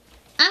 Janet.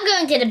 I'm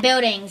going to the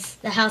buildings,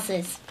 the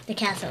houses, the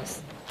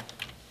castles.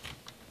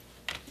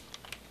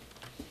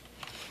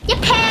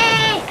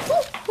 Yippee!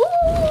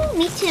 Woo,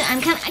 me too.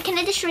 Can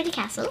I destroy the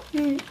castle?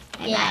 Yeah.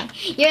 Bye.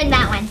 You're in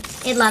that one.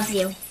 It loves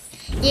you.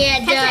 Yeah,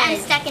 it I'm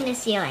does. stuck in the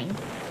ceiling.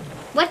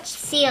 What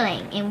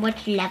ceiling and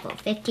what level?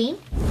 15?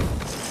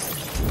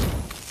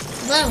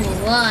 Level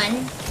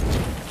 1.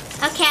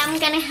 Okay, I'm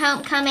gonna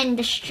come and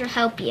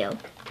help you.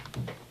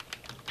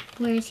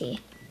 Where is he?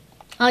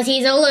 Oh,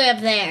 he's all the way up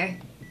there.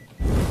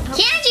 Oh,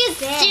 Can't you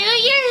there. do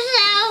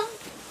yourself?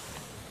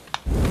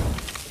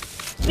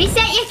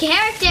 Reset your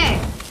character.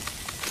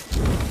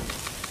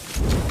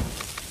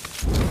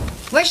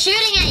 We're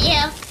shooting at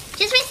you.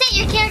 Just reset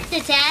your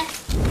character, Ted.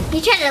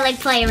 You try to like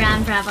play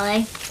around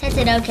probably. That's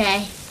it,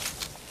 okay.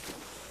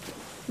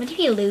 What if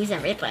you lose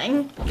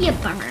everything? It'd be a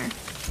bummer.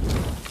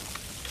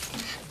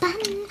 Oh, I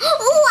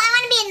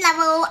want to be in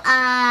level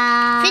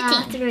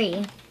 15.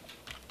 3.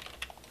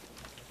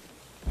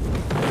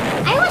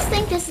 I always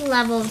think this is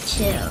level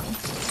 2.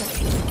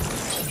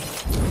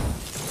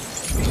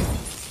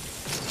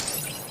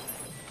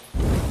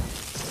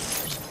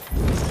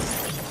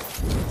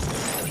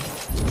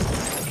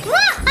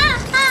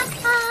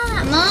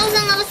 I'm almost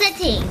on level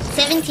 17.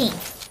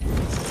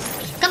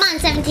 Come on,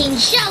 17,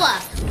 show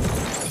up.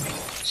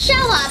 Show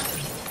up.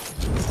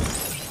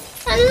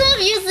 I love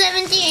you,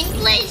 17.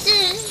 Please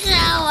just show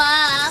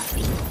up.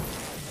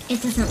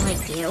 It doesn't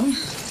like you.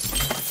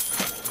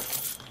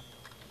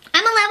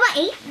 I'm on level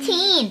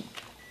 18.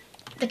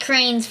 The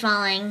crane's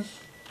falling.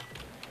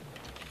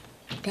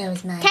 That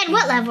was my Ted,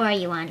 what level are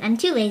you on? I'm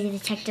too lazy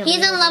to check the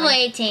He's on level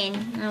 18.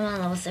 I'm on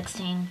level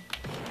 16.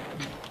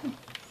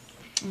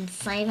 I'm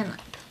saving up.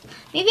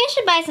 Maybe I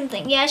should buy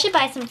something. Yeah, I should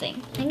buy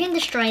something. I'm gonna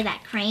destroy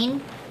that crane.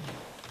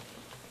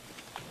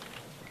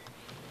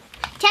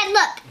 Ted,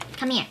 look!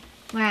 Come here.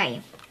 Where are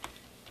you?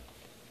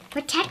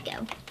 Where'd Ted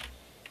go?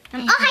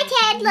 Oh,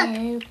 hi, Ted! Look!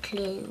 No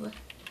clue.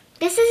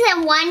 This is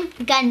a one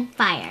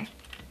gunfire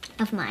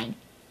of mine.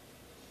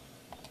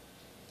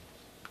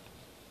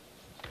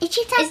 It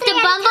shoots out Is the 3 at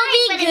a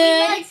bumblebee time, but it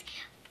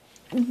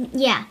reloads.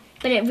 Yeah,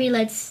 but it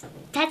reloads.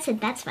 That's it.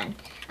 That's fun.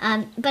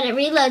 But it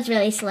reloads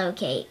really slow,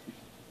 Kate.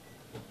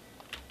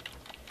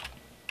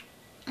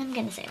 I'm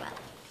gonna save up.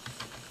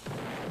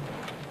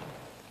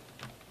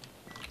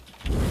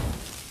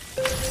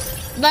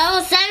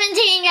 Level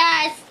 17,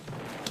 guys.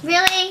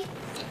 Really?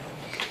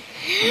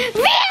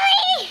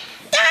 Really?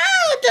 No,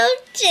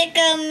 don't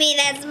tickle me.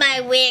 That's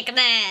my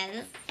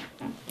weakness.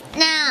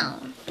 No.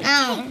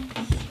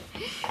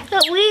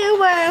 But we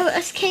were,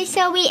 okay,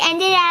 so we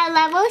ended at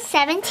level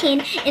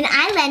 17, and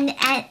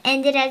I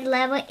ended at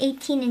level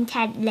 18, and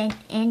Ted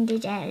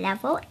ended at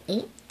level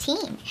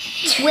 18.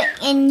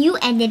 And you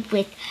ended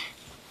with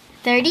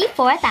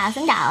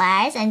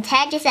 $34,000, and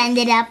Ted just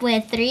ended up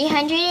with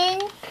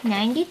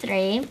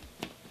 393.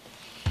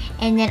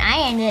 And then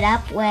I ended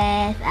up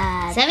with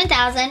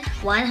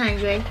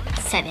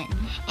 7,160. 7.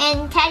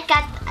 And Tad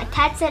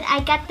said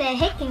I got the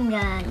chicken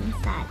gun.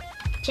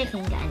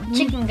 Chicken gun.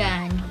 Chicken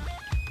gun.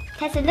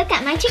 Tad said, look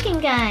at my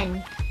chicken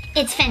gun.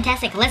 It's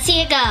fantastic. Let's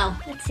see it go.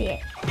 Let's see it.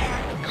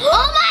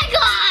 Oh my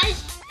gosh!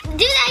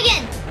 Do that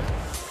again.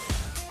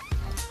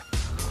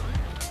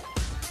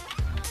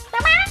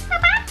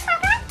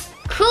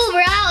 Cool,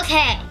 bro.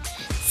 Okay.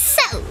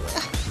 So,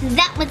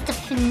 that was the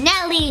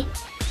finale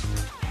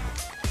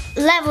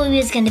level we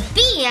was gonna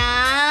be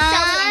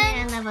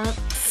on.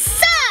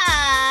 So,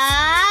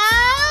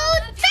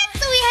 that's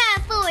what we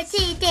have for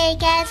today,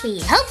 guys. We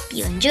hope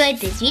you enjoyed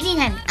this video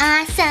and had an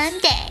awesome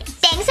day.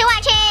 Thanks for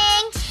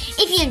watching.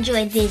 If you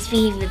enjoyed this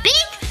video, give a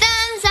big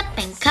thumbs up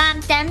and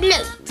comment down below.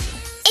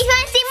 If you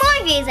want to see more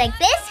videos like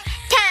this,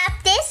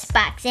 tap this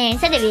box. And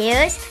instead of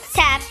videos,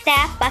 tap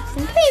that box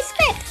and please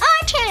subscribe.